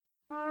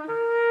For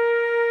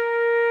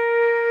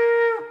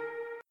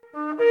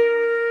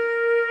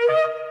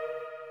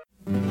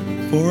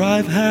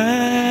I've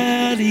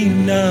had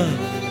enough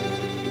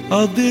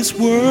of this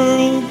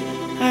world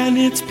and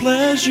its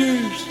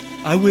pleasures.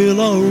 I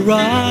will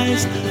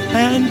arise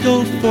and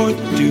go forth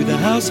to the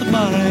house of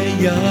my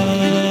Yah.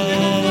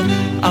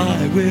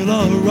 I will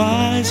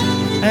arise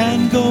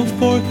and go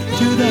forth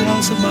to the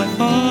house of my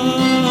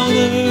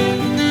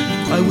Father.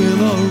 I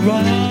will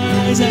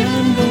arise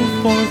and go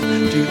forth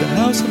to the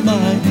house of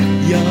my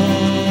Yah.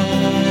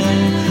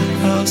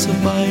 House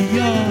of my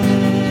Yah.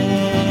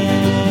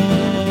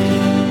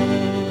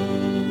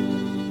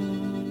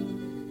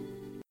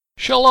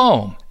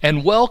 Shalom,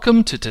 and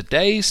welcome to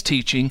today's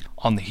teaching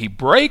on the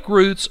Hebraic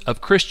roots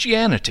of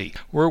Christianity,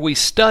 where we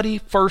study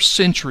first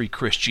century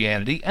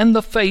Christianity and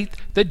the faith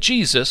that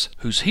Jesus,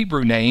 whose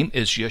Hebrew name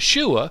is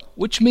Yeshua,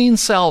 which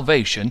means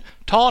salvation,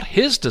 taught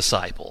his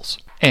disciples.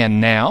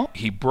 And now,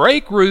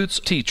 Hebraic roots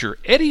teacher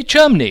Eddie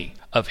Chumney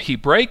of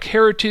Hebraic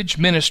Heritage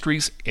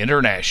Ministries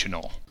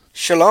International.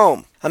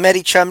 Shalom. I'm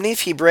Eddie Chumney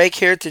of Hebraic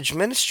Heritage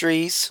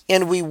Ministries,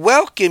 and we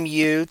welcome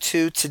you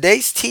to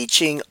today's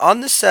teaching on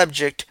the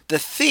subject, the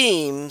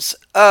themes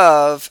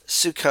of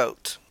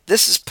Sukkot.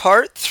 This is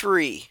part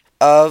 3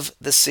 of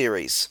the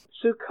series.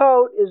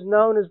 Sukkot is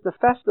known as the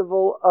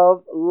Festival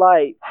of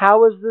Light.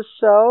 How is this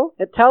so?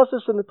 It tells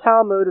us in the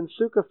Talmud in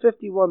Sukkah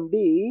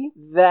 51b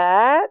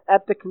that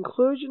at the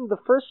conclusion of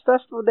the first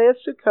festival day of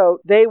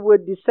Sukkot, they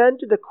would descend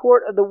to the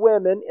court of the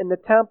women in the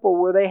temple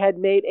where they had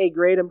made a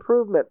great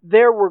improvement.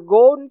 There were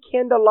golden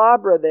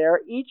candelabra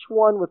there, each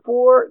one with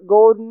 4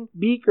 golden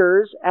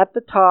beakers at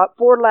the top.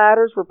 4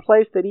 ladders were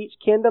placed at each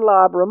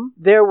candelabrum.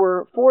 There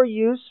were 4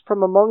 youths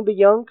from among the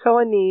young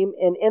Kohanim,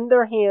 and in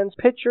their hands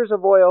pitchers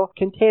of oil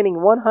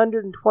containing 120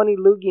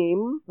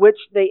 lugim, which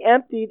they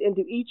emptied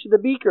into each of the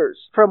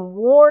beakers. From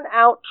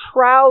worn-out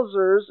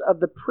trousers of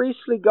the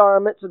priestly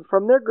garments and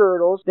from their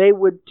girdles, they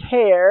would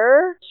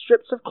tear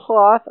strips of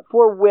cloth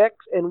for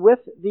wicks, and with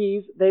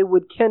these they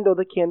would kindle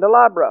the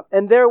candelabra.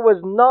 And there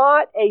was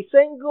not a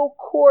single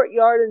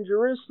courtyard in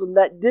Jerusalem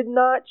that did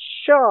not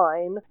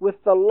shine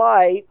with the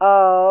light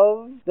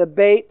of the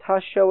Beit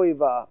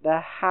HaShoeva, the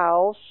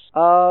house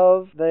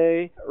of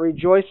the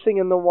rejoicing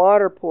and the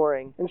water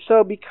pouring. And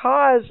so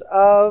because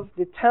of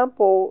the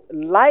temple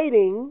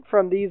lighting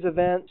from these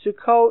events,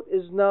 Sukkot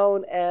is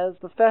known as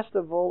the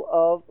Festival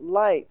of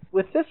Light.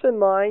 With this in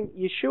mind,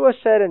 Yeshua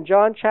said in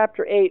John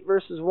chapter 8,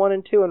 verses 1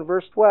 and 2 and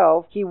verse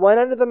 12, He went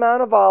unto the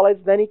Mount of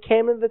Olives, then he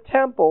came into the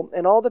temple,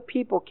 and all the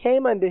people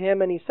came unto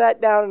him, and he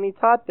sat down and he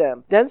taught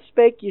them. Then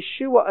spake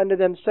Yeshua unto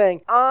them,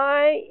 saying,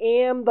 I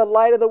am the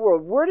light of the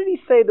world. Where did he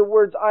say the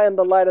words, I am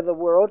the light of the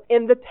world?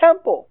 In the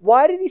temple.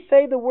 Why did he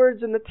say the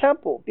words in the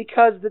temple?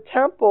 Because the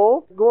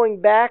temple, going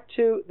back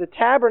to the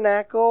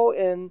tabernacle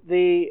in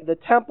the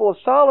Temple of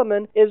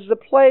Solomon, is the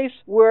place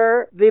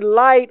where the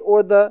light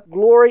or the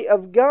glory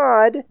of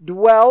God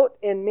dwelt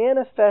and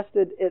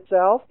manifested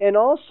itself. And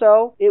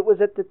also, it was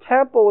at the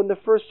temple in the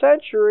first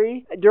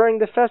century during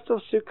the festival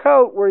of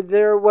Sukkot where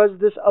there was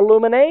this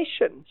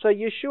illumination. So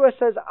Yeshua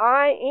says,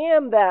 I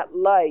am that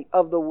light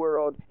of the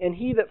world, and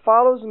he that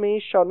follows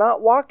me shall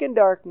not walk in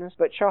darkness,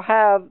 but shall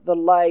have the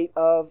light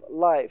of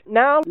life.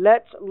 Now,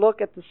 let's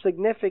look at the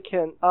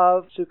significance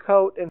of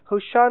Sukkot and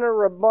Hoshana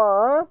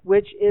Rabbah,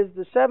 which is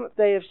the 7th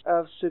day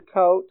of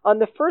Sukkot. On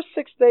the first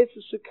 6 days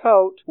of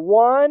Sukkot,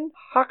 1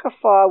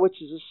 Hakafah,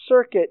 which is a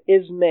circuit,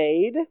 is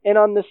made. And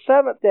on the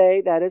 7th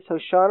day, that is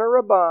Hoshana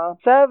Rabbah,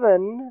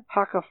 7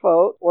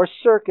 Hakafot, or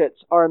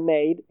circuits, are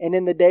made. And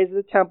in the days of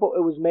the temple,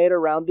 it was made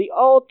around the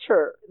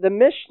altar. The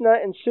Mishnah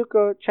in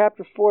Sukkot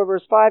chapter 4,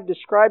 verse 5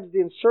 describes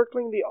the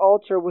encircling the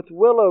altar with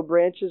willow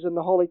branches in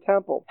the holy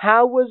temple.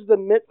 How was the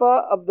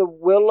mitzvah of the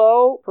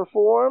willow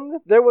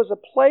performed? There was a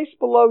place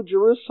below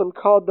Jerusalem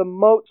called the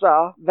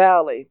Motzah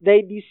Valley.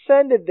 They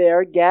descended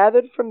there,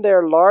 gathered from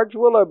there large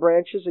willow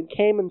branches, and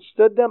came and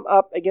stood them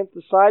up against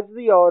the sides of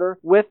the altar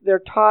with their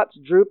tops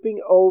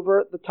drooping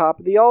over the top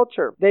of the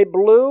altar. They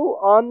blew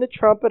on the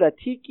trumpet a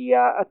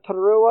tikia, a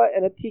teruah,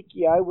 and a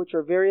tikia, which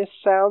are various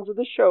sounds of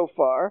the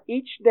shofar.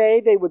 Each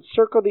day they would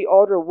circle the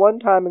altar one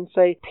time and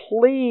say,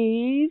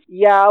 Please,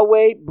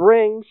 Yahweh,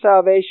 bring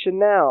salvation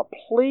now.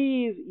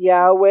 Please,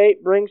 Yahweh,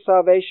 bring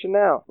salvation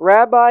now.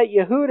 Rabbi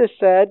Yehuda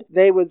said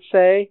they would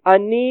say,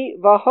 Ani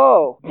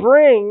vaho,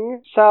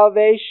 bring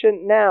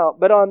salvation now.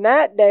 But on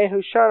that day,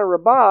 Hoshana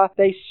Rabbah,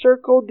 they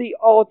circled the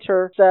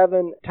altar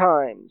 7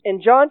 times.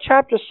 In John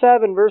chapter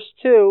 7, verse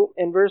 2,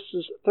 and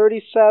verses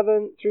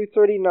 37 through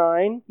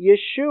 39,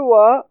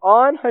 Yeshua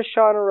on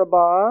Hoshana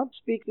Rabbah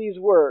speak these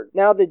words.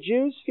 Now the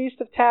Jews'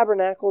 Feast of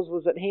Tabernacles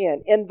was at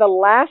hand. In the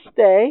last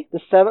day, the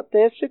 7th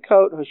day of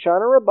Sukkot,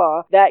 Hoshana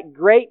Rabbah, that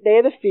great day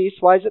of the feast.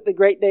 Why is it the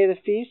great day of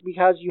the feast?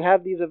 Because you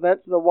have these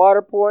events of the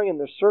water pouring and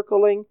they're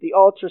circling the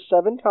altar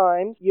 7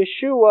 times.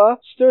 Yeshua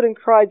stood and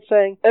cried,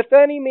 saying, If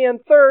any man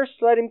thirst,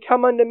 let him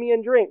come unto me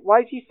and drink.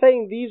 Why is he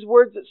saying these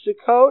words at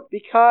Sukkot?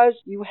 Because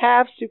you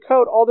have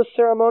Sukkot, all the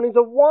ceremonies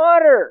of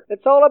water.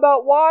 It's all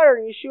about water.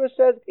 And Yeshua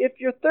says, if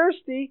you're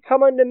thirsty,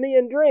 come unto me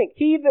and drink.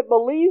 He that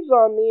believes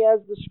on me,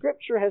 as the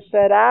scripture has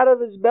said, out of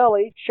his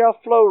belly shall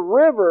flow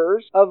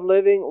rivers of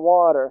living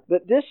water.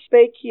 But this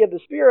spake he of the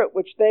Spirit,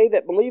 which they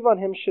that believe on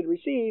him should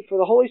receive, for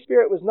the Holy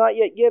Spirit was not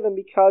yet given,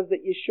 because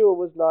that Yeshua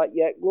was not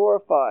yet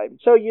glorified.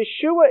 So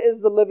Yeshua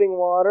is the living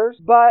waters,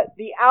 but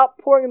the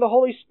outpouring of the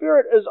Holy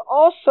Spirit is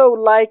also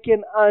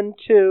likened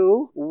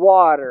unto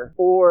water,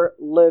 or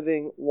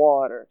living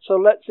water. So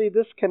let's see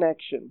this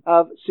connection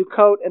of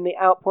Sukkot and the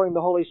outpouring of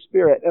the Holy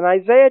Spirit. In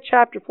Isaiah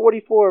chapter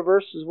 44,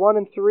 verses 1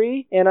 and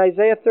 3, and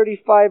Isaiah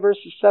 35,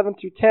 verses 7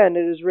 through 10, it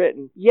is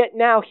written, Yet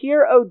now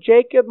hear, O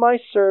Jacob my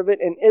servant,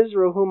 and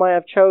Israel whom I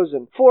have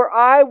chosen. For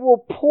I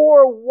will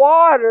pour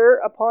water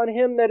upon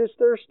him that is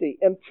thirsty,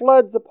 and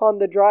floods upon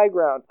the dry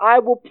ground. I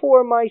will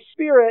pour my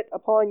Spirit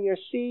upon your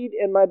seed,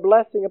 and my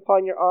blessing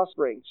upon your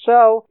offspring.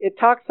 So it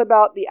talks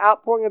about the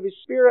outpouring of his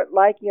Spirit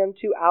likened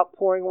unto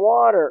outpouring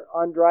water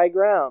on dry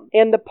ground.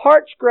 And the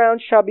parched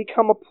ground shall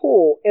become a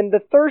pool, and the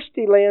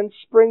thirsty land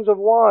springs of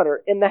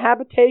water. And the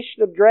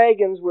habitation of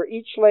dragons, where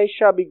each lay,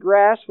 shall be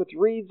grass with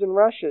reeds and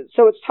rushes.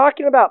 So it's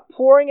talking about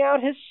pouring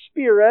out his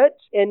Spirit.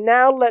 And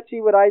now let's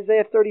see what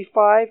Isaiah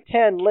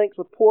 35:10 links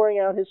with pouring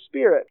out his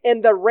Spirit.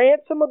 And the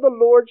ransom of the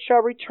Lord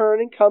shall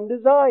return and come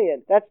to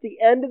Zion. That's the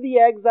end of the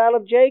exile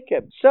of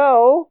Jacob.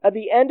 So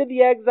the end of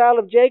the exile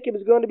of Jacob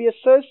is going to be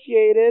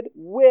associated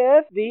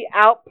with the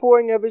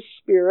outpouring of his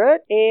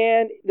Spirit,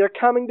 and they're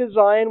coming to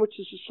Zion, which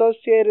is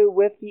associated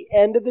with the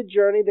end of the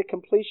journey, the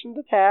completion of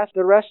the task,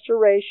 the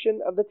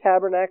restoration of the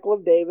tabernacle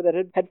of David that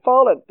had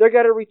fallen. They're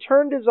going to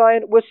return to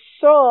Zion with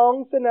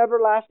songs and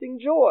everlasting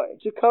joy.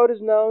 Sukkot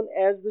is known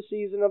as the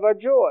season of our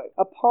joy.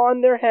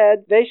 Upon their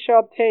head they shall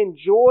obtain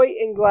joy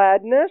and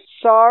gladness.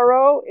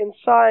 Sorrow and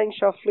sighing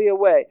shall flee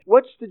away.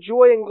 What's the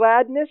joy and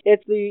gladness?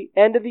 It's the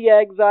end of the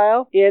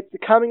exile. It's the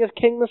coming of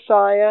King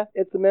Messiah.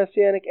 It's the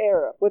Messianic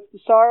era. What's the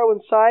sorrow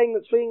and sighing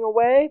that's fleeing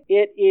away?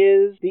 It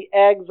is the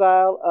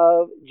exile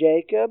of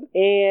Jacob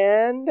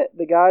and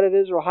the God of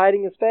Israel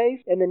hiding his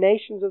face, and the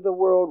nations of the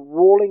world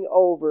ruling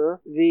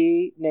over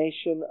the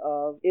nation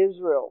of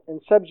Israel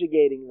and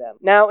subjugating them.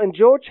 Now in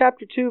Joel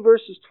chapter 2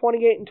 verses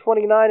 28 and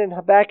 29 and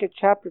Habakkuk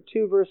chapter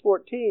 2 verse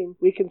 14,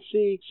 we can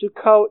see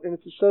Sukkot and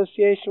its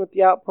association with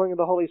the outpouring of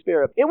the Holy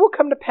Spirit. It will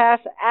come to pass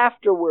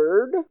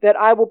afterward that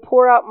I will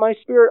pour out my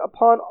Spirit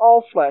upon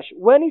all flesh.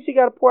 When has he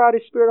got to pour out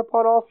his Spirit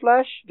upon all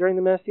flesh? During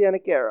the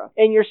Messianic era.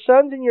 And your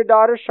sons and your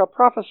daughters shall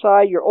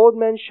prophesy, your old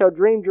men shall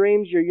dream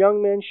dreams, your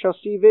young men shall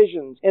see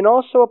visions. And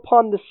also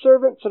upon the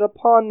servants and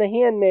upon the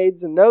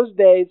handmaids in those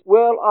days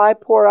will I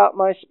pour out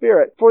my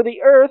Spirit. For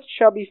the earth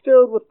shall be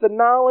filled with the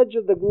knowledge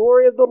of the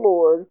glory of the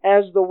Lord,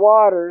 as the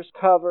waters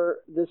cover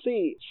the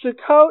sea.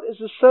 Sukkot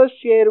is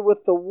associated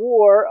with the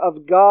war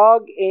of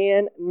Gog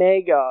and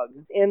Magog.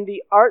 In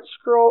the Art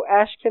Scroll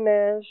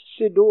Ashkenaz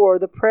Siddur,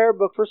 the prayer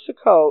book for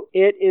Sukkot,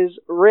 it is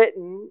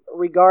written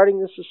regarding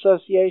this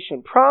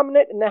association.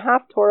 Prominent in the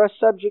Haftorah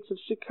subjects of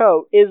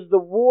Sukkot is the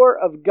war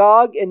of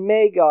Gog and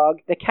Magog,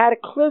 the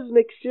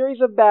cataclysmic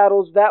series of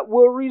battles that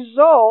will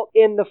result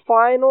in the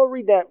final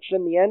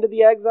redemption, the end of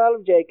the exile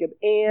of Jacob,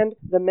 and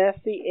the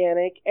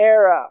Messianic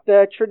era.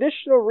 The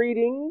traditional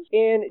readings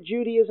in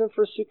Judaism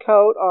for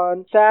Sukkot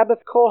on Sabbath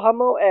Kol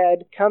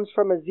HaMoed comes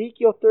from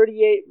Ezekiel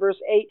 38 verse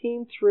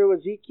 18 through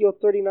Ezekiel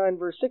 39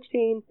 verse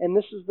 16, and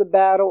this is the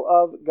battle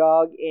of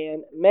Gog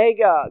and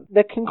Magog.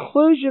 The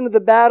conclusion of the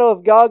battle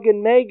of Gog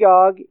and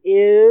Magog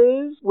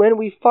is when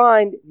we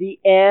find the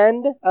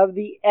end of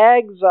the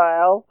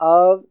exile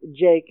of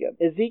Jacob.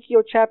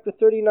 Ezekiel chapter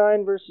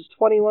 39 verses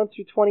 21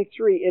 through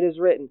 23, it is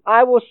written,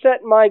 I will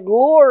set my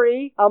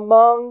glory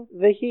among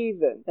the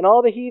heathen, and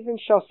all the heathen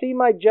shall see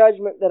my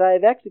judgment that I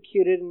have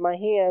executed in my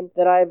hand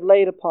that I have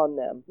laid upon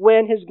them.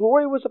 When his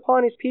glory was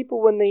upon his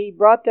people when he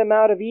brought them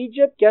out of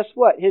Egypt, guess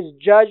what? His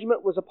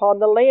judgment was upon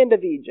the land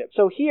of Egypt.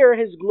 So here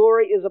his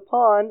glory is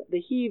upon the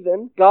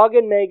heathen, Gog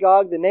and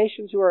Magog, the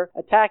nations who are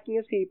attacking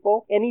his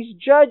people, and he's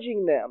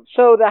judging them.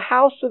 So the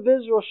house of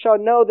Israel shall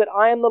know that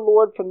I am the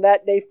Lord from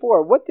that day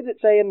forward. What did it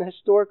say in the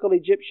historical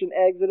Egyptian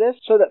Exodus?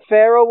 So that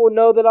Pharaoh will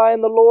know that I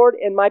am the Lord,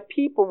 and my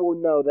people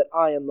will know that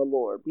I am the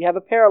Lord. We have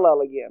a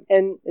parallel again.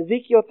 And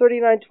Ezekiel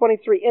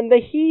 39:23, and the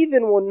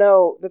heathen will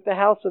know that the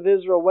house of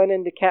Israel went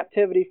into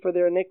captivity for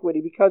their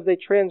iniquity, because they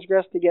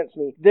transgressed against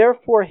me.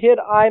 Therefore hid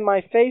I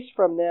my face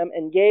from them,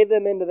 and gave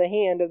them into the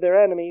hand of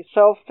their enemies.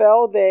 So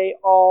fell they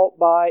all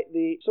by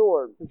the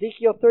sword.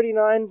 Ezekiel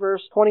 39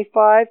 verse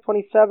 25,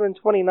 27, and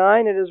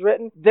 29, it is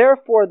written,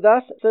 Therefore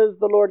thus says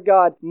the Lord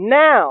God,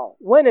 Now,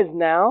 when is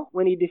now?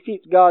 When he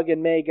defeats Gog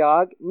and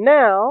Magog.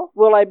 Now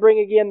will I bring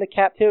again the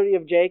captivity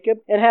of Jacob,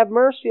 and have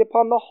mercy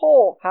upon the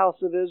whole house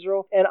of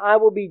Israel, and I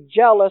will be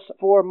jealous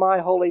for my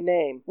holy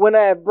name. When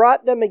I have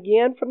brought them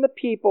again from the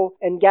people,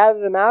 and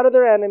gathered them out of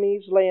their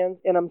enemies' lands,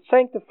 and am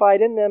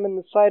sanctified in them in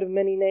the sight of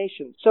many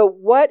nations. So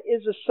what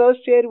is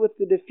associated with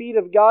the defeat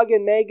of Gog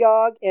and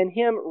Magog, and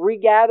him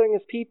regathering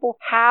his people?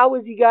 How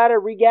has he got to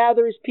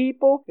regather his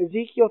people? no,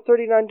 Ezekiel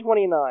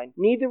 39:29.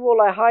 Neither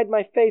will I hide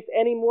my face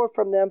any more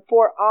from them,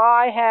 for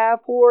I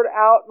have poured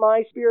out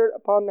my Spirit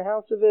upon the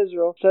house of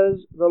Israel,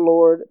 says the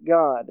Lord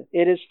God.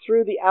 It is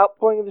through the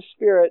outpouring of the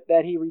Spirit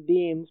that He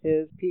redeems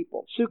His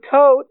people.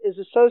 Sukkot is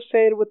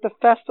associated with the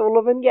festival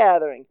of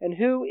ingathering. And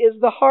who is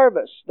the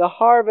harvest? The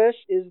harvest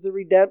is the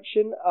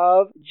redemption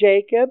of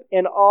Jacob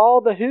and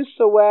all the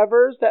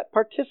whosoevers that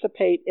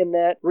participate in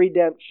that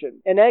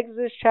redemption. In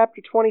Exodus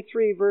chapter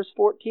 23, verse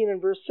 14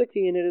 and verse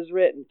 16, it is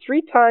written,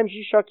 3 times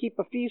you shall keep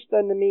a feast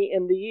unto me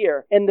in the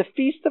year. And the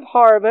feast of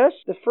harvest,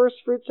 the first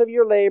fruits of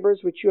your labors,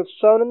 which you have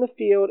sown in the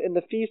field, and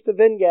the feast of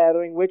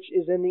ingathering, which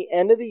is in the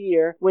end of the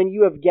year, when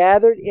you have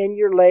gathered in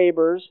your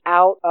labors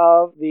out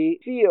of the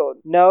field.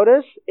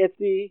 Notice, it's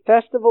the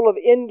festival of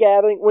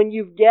ingathering. When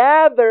you've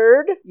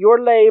gathered your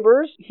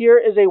labors, here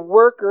is a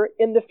worker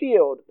in the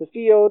field. The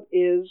field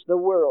is the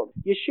world.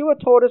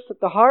 Yeshua told us that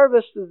the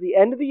harvest is the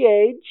end of the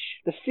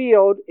age. The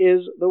field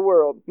is the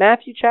world.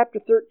 Matthew chapter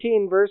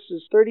 13,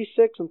 verses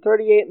 36 and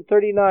 38 and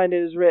 39, it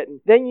is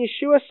written, Then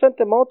Yeshua sent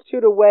the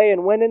multitude away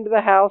and went into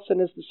the house, and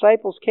his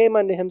disciples came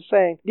unto him,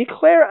 saying,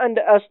 Declare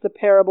unto us the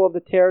parable of the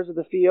tares of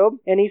the field.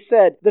 And he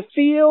said, The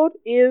field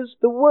is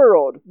the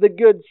world. The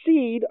good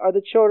seed are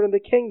the children of the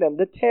kingdom.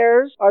 The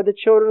tares are the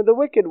children of the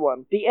wicked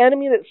one. The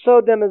enemy that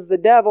sowed them is the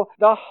devil.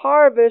 The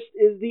harvest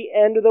is the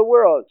end of the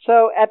world.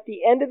 So at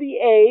the end of the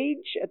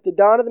age, at the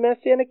dawn of the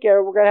Messianic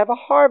era, we're going to have a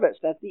harvest.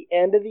 That's the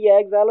end of the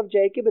exile of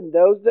Jacob and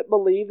those that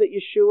believe that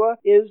Yeshua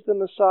is the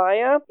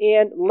Messiah.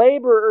 And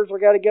laborers are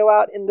going to go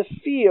out in the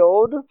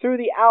field through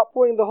the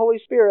outpouring of the Holy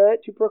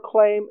Spirit to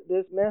proclaim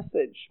this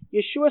message.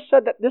 Yeshua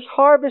said that this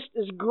harvest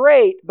is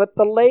great, but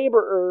the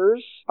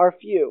laborers are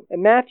few.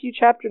 In Matthew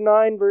chapter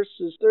 9,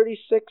 verses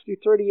 36 through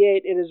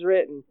 38, it is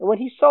written, And when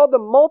he saw the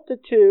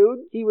multitude,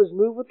 he was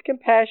moved with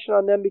compassion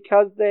on them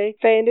because they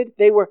fainted.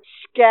 They were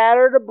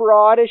scattered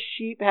abroad as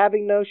sheep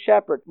having no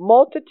shepherd.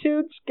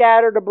 Multitude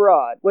scattered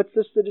abroad. What's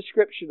this the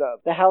description of?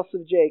 The house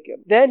of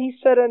Jacob. Then he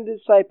said unto the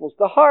disciples,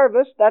 The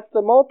harvest, that's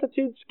the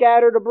multitude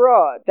scattered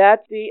abroad.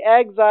 That's the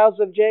exiles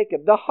of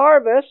Jacob. The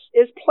harvest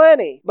is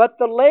plenty, but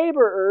the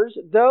laborers,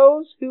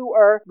 those who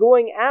are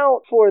going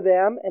out for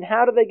them, and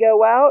how do they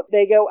go out?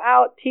 They go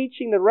out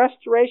teaching the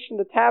restoration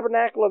of the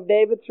tabernacle of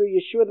David through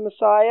Yeshua the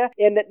Messiah,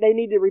 and that they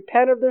need to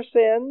repent of their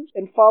sins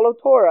and follow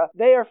Torah.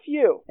 They are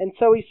few. And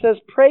so he says,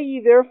 Pray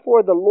ye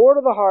therefore the Lord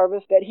of the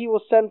harvest, that he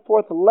will send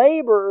forth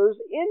laborers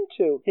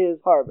into his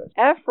harvest.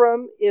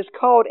 Ephraim is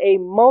called a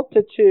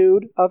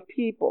multitude of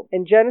people.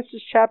 In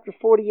Genesis chapter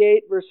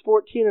 48, verse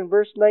 14 and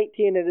verse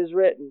 19, it is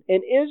written,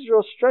 And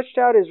Israel stretched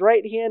out his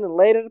right hand and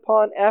laid it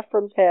upon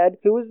Ephraim's head,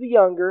 who was the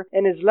younger,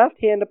 and his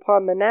left hand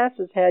upon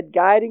Manasseh's head,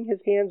 guiding his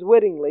hands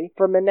wittingly,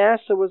 for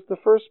Manasseh was the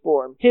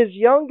firstborn. His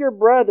younger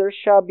brother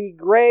shall be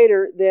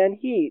greater than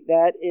he,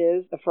 that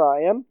is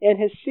Ephraim, and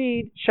his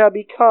seed shall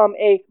become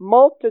a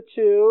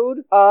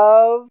multitude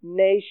of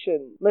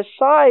nations.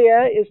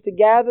 Messiah is to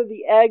gather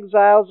the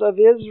exiles of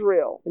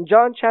Israel. In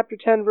John chapter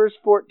 10, verse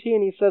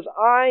 14, he says,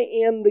 I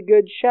am the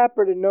good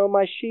shepherd and know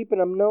my sheep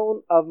and am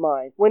known of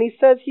mine. When he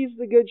says he's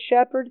the good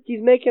shepherd,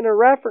 he's making a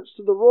reference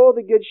to the role of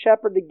the good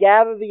shepherd to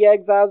gather the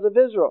exiles of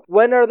Israel.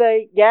 When are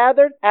they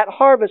gathered? At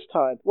harvest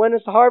time. When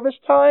is the harvest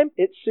time?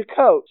 It's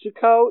Sukkot.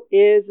 Sukkot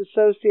is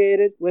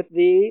associated with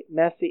the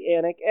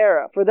Messianic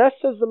era. For thus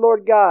says the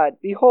Lord God,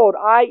 Behold,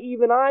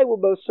 even I will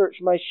both search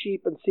my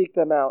sheep and seek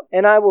them out.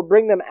 And I will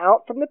bring them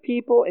out from the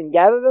people and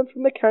gather them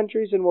from the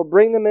countries and will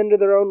bring them into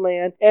their own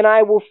land. And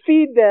I will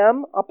feed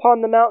them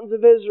upon the mountains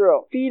of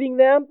Israel. Feeding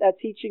them, that's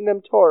teaching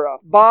them Torah.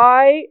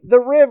 By the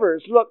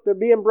rivers. Look, they're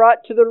being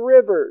brought to the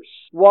rivers.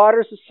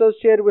 Waters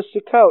associated with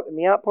Sukkot and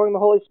the outpouring of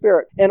the Holy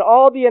Spirit. And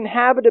all the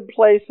inhabited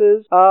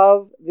places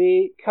of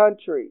the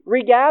country.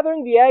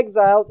 Regathering the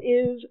exiles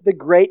is the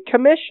Great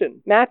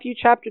Commission. Matthew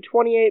chapter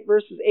 28,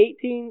 verses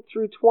 18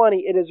 through 20,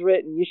 it is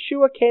written,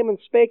 Yeshua came and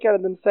spake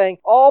unto them, saying,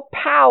 All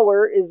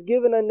power is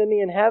given unto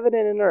me in heaven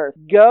and in earth.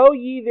 Go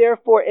ye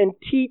therefore and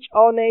teach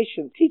all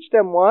nations. Teach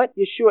them what?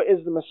 Yeshua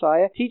is the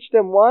Messiah. Teach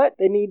them what?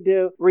 They need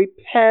to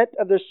repent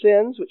of their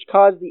sins, which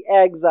caused the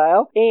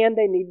exile, and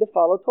they need to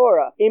follow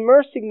Torah.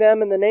 Immersing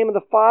them in the name of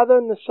the Father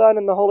and the Son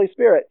and the Holy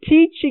Spirit.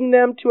 Teaching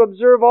them to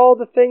observe all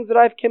the things that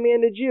I've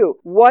commanded you.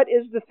 What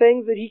is the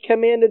things that he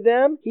commanded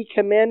them? He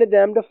commanded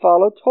them to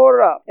follow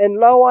Torah. And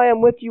lo, I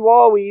am with you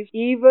always,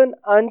 even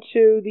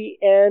unto the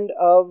end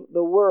of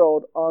the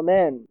world.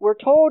 Amen. We're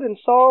told in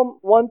Psalm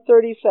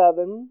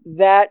 137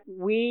 that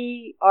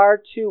we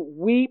are to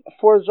weep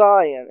for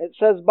Zion. It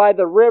says, By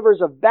the rivers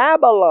of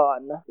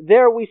Babylon,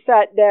 there we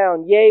sat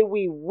down, yea,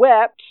 we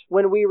wept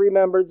when we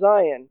remembered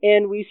Zion.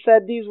 And we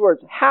said these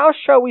words, How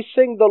shall we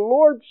sing the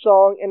Lord's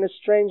song in a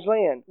strange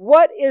land?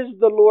 What is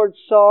the Lord's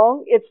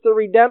song? It's the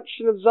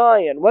redemption of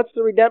Zion. What's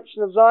the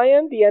redemption of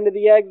Zion? The end of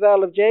the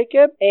exile of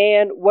Jacob.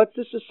 And what's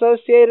this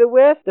associated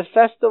with? The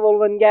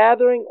festival and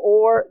gathering,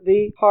 or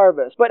the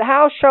harvest. But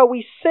how shall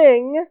we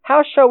sing?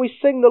 How shall we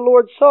sing the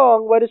Lord's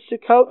song? What is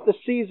Sukkot? The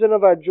season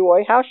of our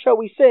joy. How shall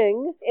we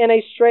sing in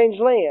a strange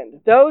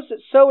land? Those that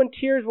sow in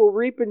tears will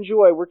reap in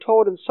joy. We're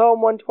told in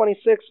Psalm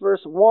 126,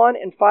 verse 1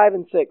 and 5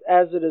 and 6,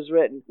 as it is written.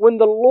 written, when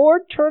the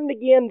Lord turned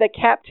again the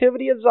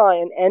captivity of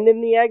Zion and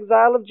in the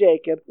exile of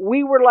Jacob,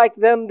 we were like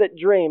them that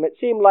dream. It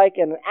seemed like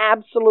an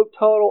absolute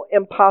total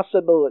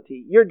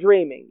impossibility. You're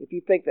dreaming if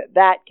you think that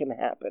that can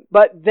happen.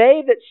 But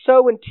they that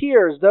sow in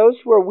tears, those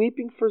who are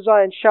weeping for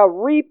Zion, shall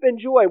reap in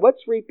joy.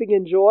 What's reaping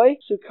in joy?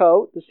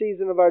 Sukkot, the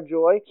season of our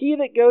joy. He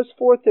that goes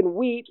forth and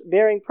weeps,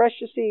 bearing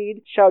precious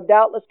seed, shall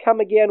doubtless come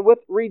again with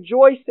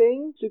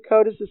rejoicing.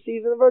 Sukkot is the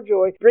season of our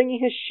joy, bringing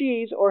his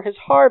sheaves or his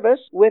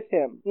harvest with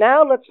him.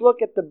 Now let's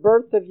look at the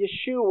birth of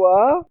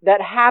Yeshua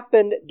that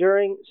happened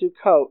during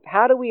Sukkot.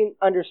 How do we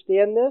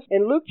understand this?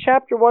 In Luke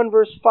chapter 1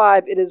 verse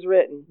 5 it is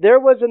written, there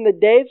was in the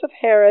days of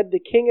Herod the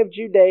king of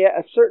Judea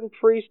a certain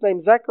priest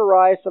named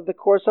Zacharias of the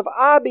course of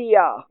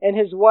Abia, and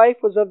his wife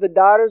was of the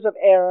daughters of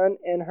Aaron,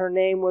 and her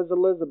name was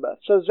Elizabeth.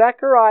 So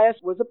Zacharias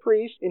was a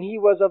priest, and he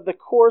was of the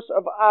course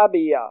of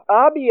Abia.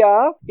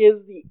 Abia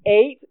is the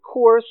 8th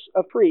course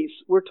of priests.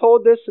 We're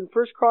told this in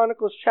 1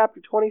 Chronicles chapter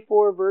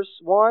 24 verse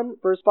 1,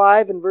 verse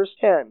 5, and verse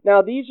 10.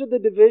 Now these are the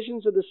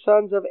divisions of the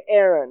sons of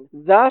Aaron.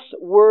 Thus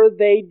were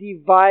they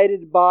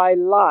divided by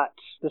lot,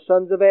 the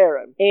sons of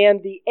Aaron.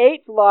 And the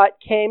 8th lot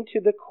came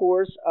to the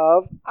course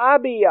of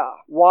Abia.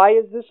 Why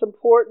is this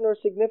important or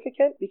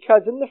significant?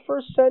 Because in the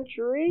first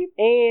century,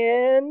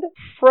 and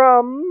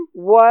from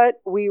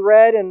what we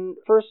read in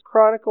 1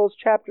 Chronicles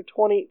chapter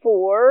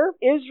 24,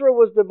 Israel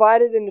was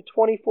divided into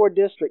 24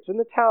 districts. In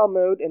the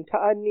Talmud, in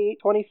Ta'anit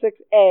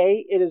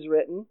 26a, it is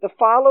written, the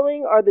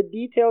following are the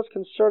details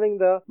concerning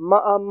the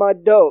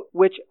Ma'amadot,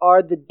 which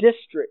are the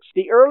districts.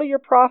 The earlier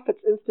prophets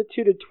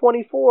instituted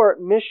 24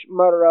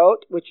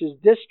 Mishmarot, which is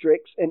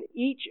districts, and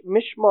each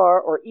Mishmar,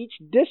 or each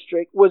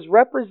district, was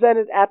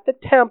represented at the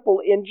temple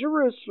in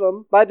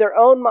Jerusalem by their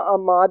own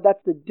Ma'amad.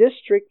 That's the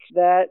district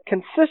that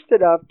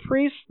consisted of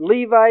priests,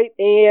 Levite,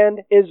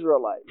 and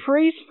Israelite.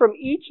 Priests from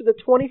each of the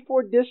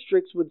 24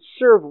 districts would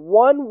serve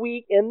 1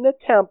 week in the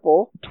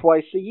temple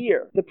twice a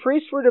year. The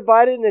priests were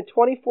divided into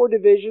 24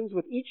 divisions,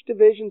 with each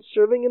division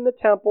serving in the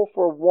temple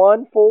for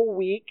 1 full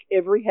week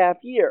every half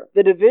year.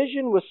 The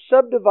division was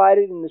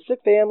subdivided into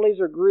 6 families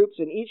or groups,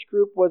 and each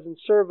group was in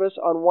service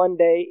on 1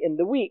 day in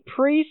the week.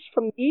 Priests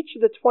from each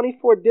of the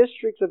 24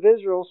 districts of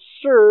Israel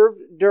served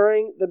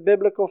during the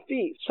biblical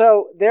feast.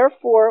 So,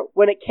 therefore,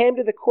 when it came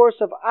to the course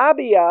of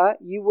Abia,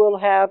 you will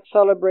have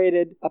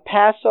celebrated a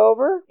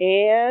Passover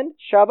and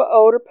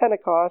Shavuot or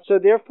Pentecost. So,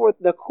 therefore,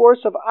 the course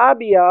of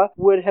Abia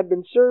would have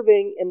been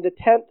serving in the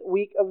 10th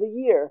week of the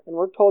year. And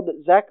we're told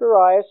that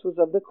Zacharias was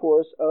of the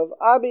course of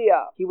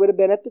Abia. He would have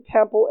been at the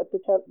temple at the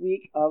 10th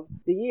week of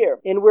the year.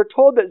 And we're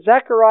told that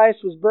Zacharias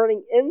was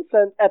burning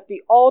incense at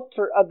the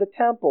altar of the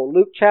temple.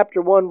 Luke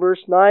chapter 1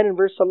 verse 9 and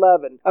verse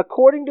 11.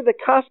 According to the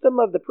custom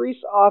of the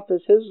priest's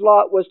office, his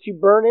lot was to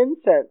burn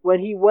incense when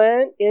he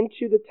went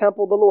into the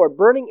temple of the Lord.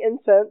 Burning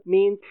incense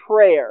means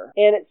prayer.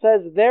 And it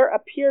says, there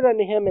appeared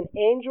unto him an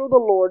angel of the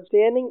Lord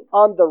standing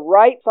on the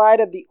right side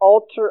of the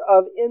altar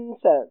of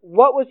incense.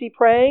 What was he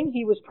praying?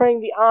 He was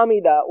praying the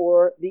Amidah,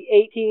 or the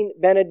 18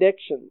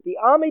 benedictions. The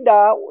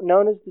Amidah,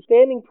 known as the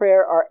standing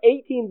prayer, are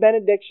 18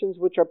 benedictions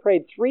which are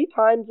prayed 3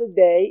 times a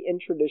day in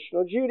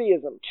traditional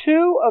Judaism.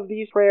 2 of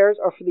these prayers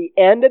are for the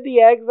end of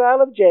the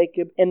exile of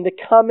Jacob and the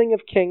coming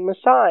of King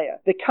Messiah.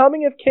 The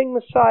coming of King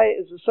Messiah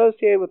is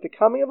associated with the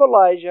coming of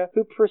Elijah,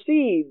 who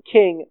precedes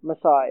King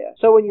Messiah.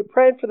 So when you're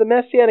praying for the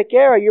Messianic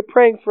era, you're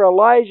praying for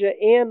Elijah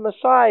and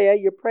Messiah.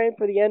 You're praying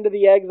for the end of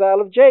the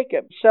exile of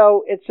Jacob.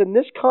 So it's in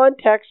this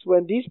context,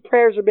 when these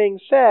prayers are being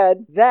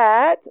said,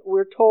 that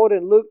we're told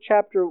in Luke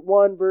chapter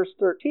 1 verse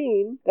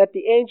 13, that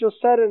the angel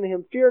said unto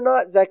him, fear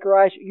not,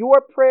 Zacharias,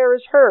 your prayer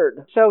is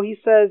heard. So he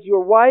says,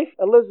 your wife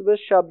Elizabeth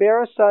shall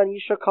bear a son, you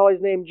shall call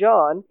his name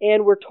John.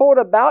 And we're told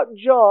about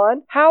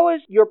John. How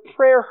is your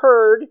prayer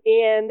heard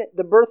and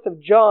the birth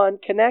of John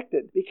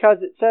connected? Because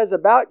it says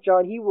about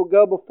John, he will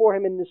go before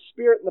him in the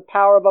spirit and the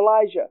power of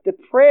Elijah. The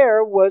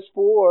prayer was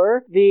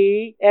for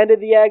the end of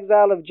the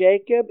exile of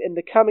Jacob and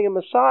the coming of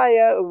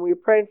Messiah, and we're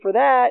praying for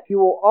that. You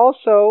will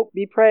also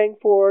be praying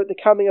for the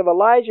coming of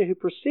Elijah, who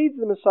precedes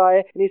the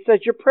Messiah. And he says,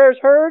 your prayer's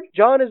heard.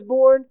 John is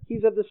born.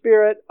 He's of the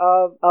spirit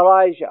of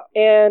Elijah.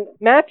 And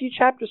Matthew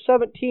chapter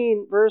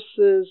 17,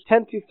 verses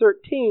 10 through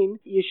 13,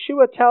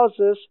 Yeshua tells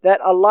us that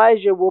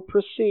Elijah will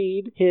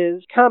precede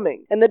his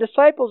coming. And the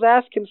disciples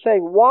asked him,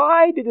 saying,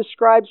 why do the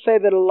scribes say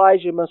that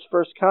Elijah must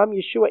first come?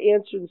 Yeshua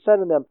answered and said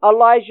to them,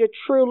 Elijah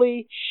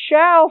truly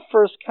shall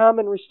first come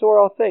and restore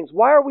all things.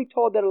 Why are we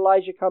told that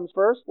Elijah comes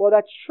first? Well,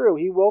 that's true.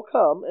 He will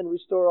come and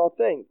restore all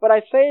things. But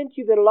I say unto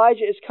you that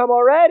Elijah is come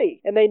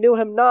already, and they knew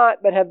him not,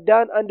 but have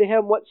done unto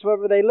him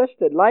whatsoever they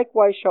listed.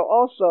 Likewise shall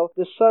also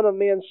the Son of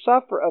Man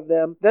suffer of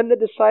them. Then the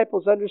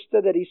disciples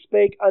understood that he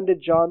spake unto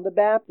John the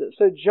Baptist.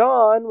 So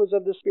John was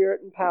of the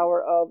spirit and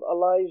power of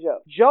Elijah.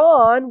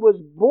 John was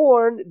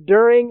born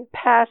during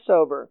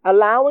Passover,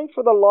 allowing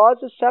for the laws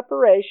of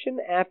separation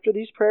after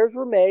these prayers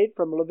were made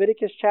from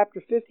Leviticus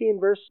chapter 15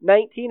 verse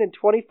 19 and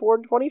 24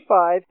 and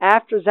 25.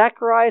 After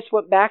Zacharias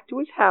went back to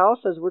his house,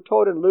 as we're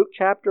told in Luke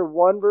chapter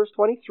 1 verse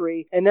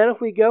 23. And then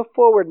if we go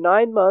forward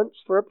 9 months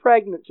for a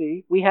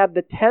pregnancy, we have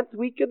the 10th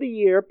week of the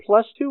year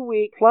plus 2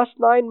 weeks plus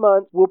 9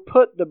 months will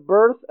put the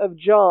birth of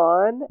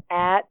John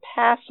at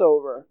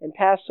Passover. And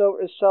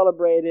Passover is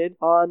celebrated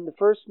on the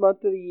first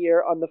month of the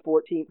year on the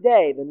 14th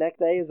day. The next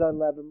day is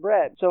unleavened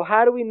bread. So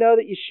how do we know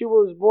that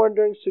Yeshua was born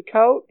during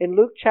Sukkot? In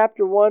Luke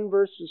chapter 1,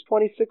 verses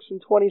 26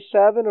 and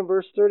 27, and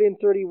verse 30 and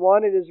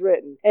 31, it is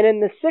written, "And in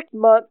the 6th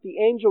month the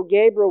angel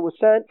Gabriel was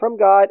sent from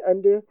God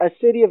unto a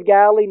city of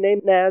Galilee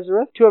named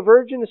Nazareth, to a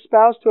virgin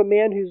espoused to a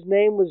man whose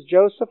name was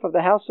Joseph of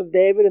the house of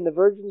David, and the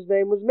virgin's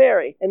name was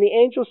Mary. And the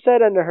angel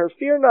said unto her,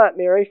 Fear not,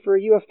 Mary, for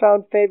you have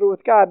found favor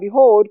with God.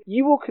 Behold,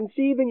 you will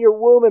conceive in your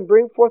womb and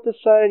bring forth a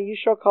son, and you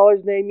shall call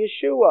his name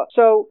Yeshua."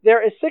 So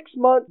there is 6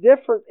 months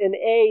difference in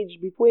age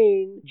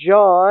between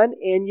John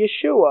and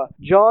Yeshua.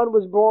 John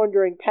was born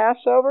during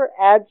Passover.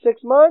 Add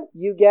 6 months,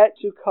 you get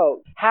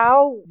Sukkot.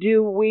 How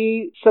do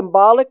we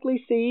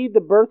symbolically see the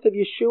birth of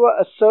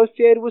Yeshua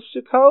associated with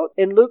Sukkot?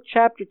 In Luke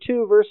chapter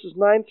 2, verses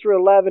 9 through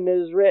 11, it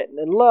is written,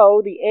 "And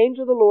lo, the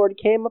angel of the Lord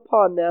came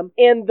upon them,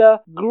 and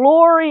the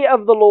glory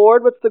of the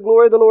Lord," what's the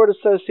glory of the Lord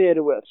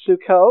associated with?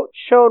 Sukkot,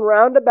 "shone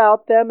round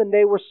about them, and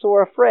they were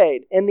sore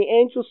afraid. And the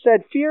angel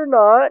said, Fear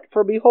not,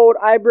 for behold,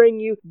 I bring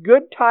you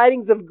good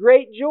tidings of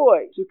great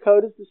joy."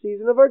 Sukkot is the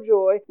season of our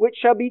joy, which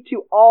shall be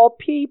to all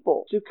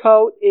people.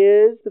 Sukkot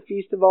is the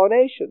feast of all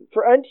nations.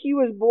 "For unto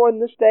you is born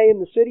this day in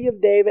the city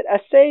of David a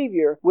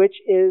Savior,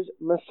 which is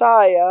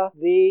Messiah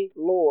the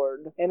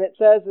Lord." And it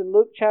says in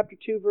Luke chapter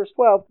 2, verse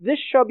 12, "This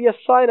shall be a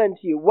sign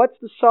unto you." What's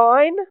the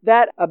sign?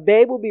 That a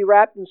babe will be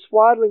wrapped in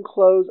swaddling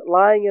clothes,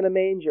 lying in a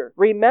manger.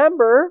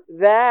 Remember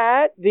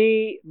that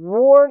the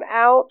worn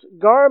out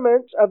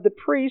garments of the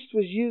priest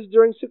was used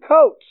during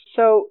Sukkot.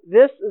 So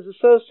this is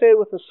associated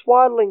with a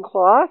swaddling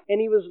cloth,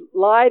 and he was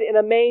laid in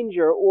a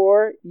manger,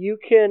 or you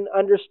can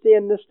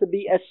understand this to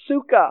be a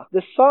sukkah.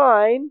 The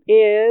sign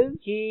is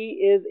he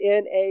is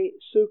in a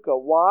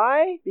sukkah.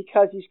 Why?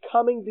 Because he's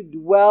coming to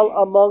dwell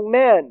among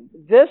men.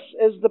 This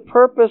is the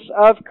purpose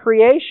of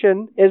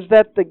creation, is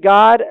that the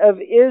God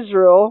of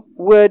Israel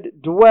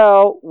would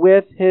dwell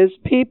with his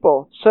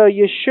people. So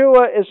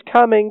Yeshua is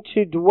coming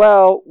to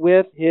dwell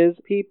with his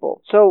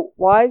people. So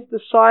why is the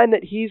sign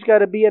that he's got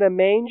to be in a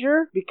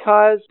manger?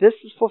 Because this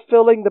is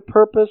fulfilling the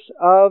purpose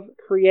of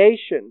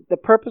creation. The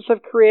purpose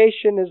of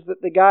creation is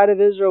that the God of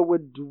Israel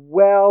would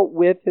dwell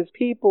with his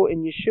people,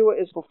 and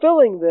Yeshua is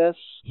fulfilling this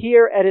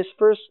here at his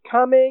first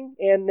coming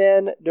and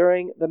then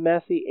during the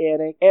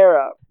Messianic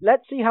era.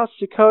 Let's see how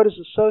Sukkot is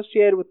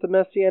associated with the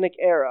Messianic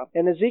era.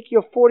 In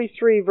Ezekiel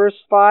 43,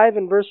 verse 5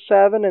 and verse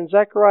 7, and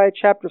Zechariah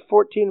chapter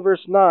 14,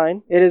 verse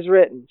 9, it is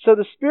written, "So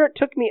the Spirit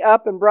took me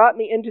up and brought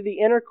me into the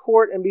inner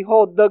court, and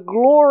behold, the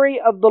glory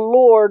of the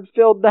Lord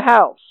filled the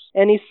house.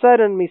 And he said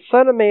unto me,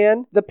 Son of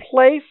man, the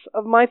place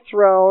of my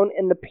throne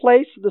and the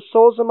place of the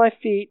soles of my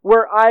feet,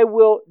 where I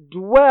will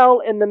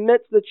dwell in the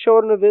midst of the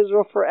children of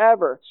Israel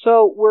forever."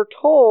 So we're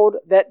told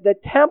that the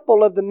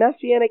temple of the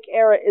Messianic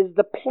era is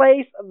the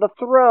place of the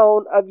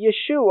throne of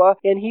Yeshua,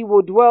 and he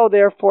will dwell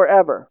there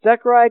forever.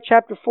 Zechariah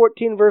chapter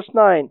 14, verse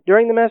 9,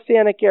 during the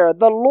Messianic era,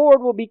 "The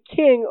Lord will be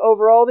king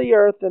over all the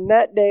earth, and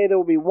that day there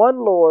will be one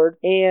Lord,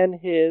 and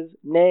his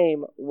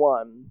name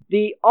one."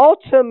 The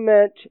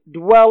ultimate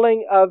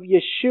dwelling of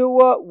Yeshua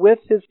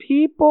with his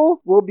people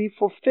will be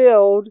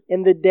fulfilled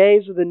in the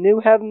days of the new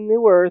heaven and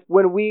new earth,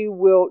 when we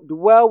will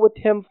dwell with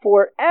him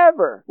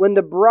forever, when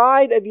the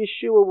bride of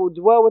Yeshua will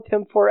dwell with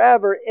him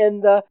forever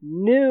in the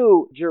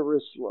new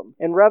Jerusalem.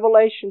 In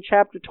Revelation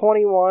chapter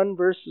 21,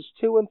 verses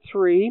 2 and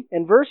 3,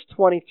 in verse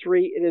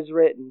 23, it is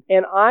written,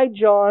 "And I,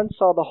 John,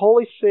 saw the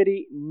holy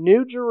city,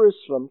 New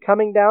Jerusalem,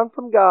 coming down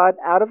from God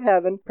out of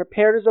heaven,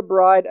 prepared as a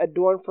bride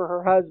adorned for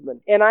her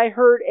husband. And I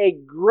heard a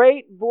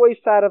great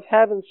voice out of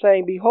heaven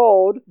saying,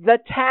 Behold, the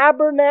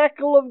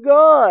tabernacle of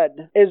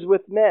God is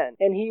with men,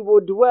 and he will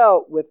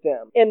dwell with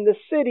them. And the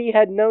city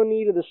had no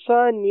need of the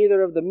sun,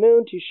 neither of the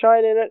moon to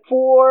shine in it,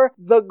 for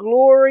the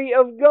glory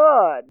of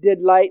God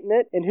did lighten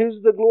it." And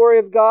who's the glory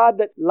of God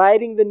that's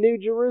lighting the New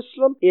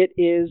Jerusalem? It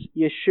is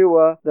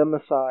Yeshua the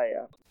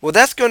Messiah. Well,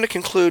 that's going to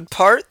conclude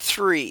part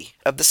 3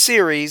 of the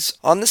series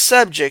on the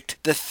subject,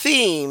 the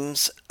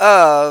themes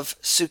of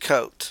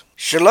Sukkot.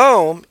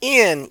 Shalom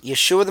in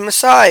Yeshua the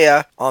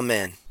Messiah.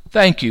 Amen.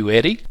 Thank you,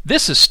 Eddie.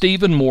 This is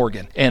Stephen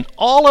Morgan, and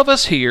all of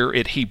us here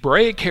at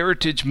Hebraic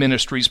Heritage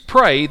Ministries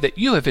pray that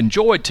you have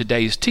enjoyed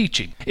today's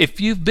teaching. If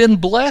you've been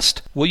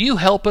blessed, will you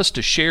help us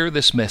to share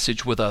this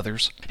message with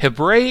others?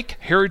 Hebraic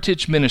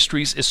Heritage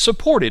Ministries is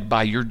supported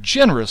by your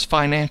generous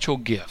financial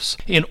gifts.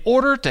 In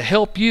order to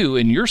help you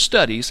in your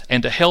studies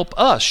and to help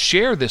us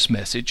share this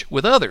message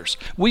with others,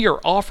 we are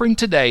offering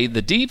today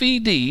the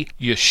DVD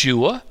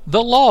Yeshua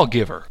the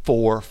Lawgiver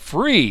for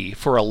free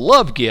for a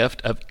love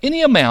gift of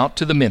any amount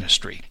to the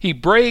ministry.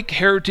 Hebraic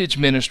Heritage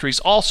Ministries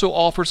also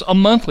offers a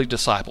monthly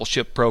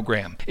discipleship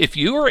program. If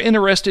you are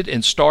interested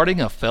in starting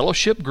a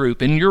fellowship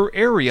group in your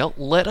area,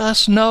 let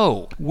us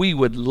know. We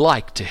would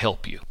like to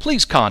help you.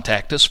 Please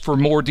contact us for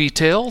more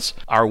details.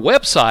 Our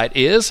website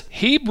is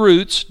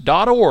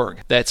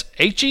Hebroots.org. That's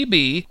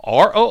Hebroots.org.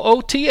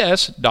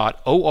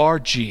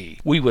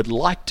 We would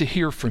like to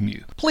hear from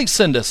you. please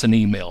send us an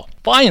email.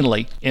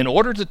 Finally, in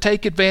order to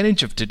take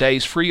advantage of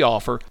today's free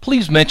offer,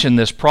 please mention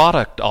this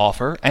product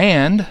offer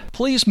and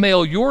please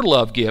mail your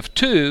love gift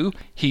to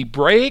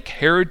Hebraic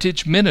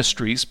Heritage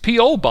Ministries,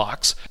 P.O.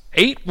 Box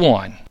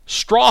 81,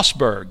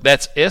 Strasburg,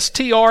 that's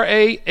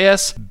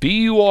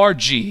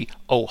Strasburg,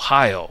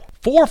 Ohio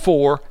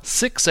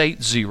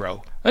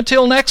 44680.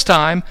 Until next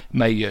time,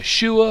 may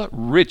Yeshua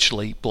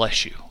richly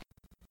bless you.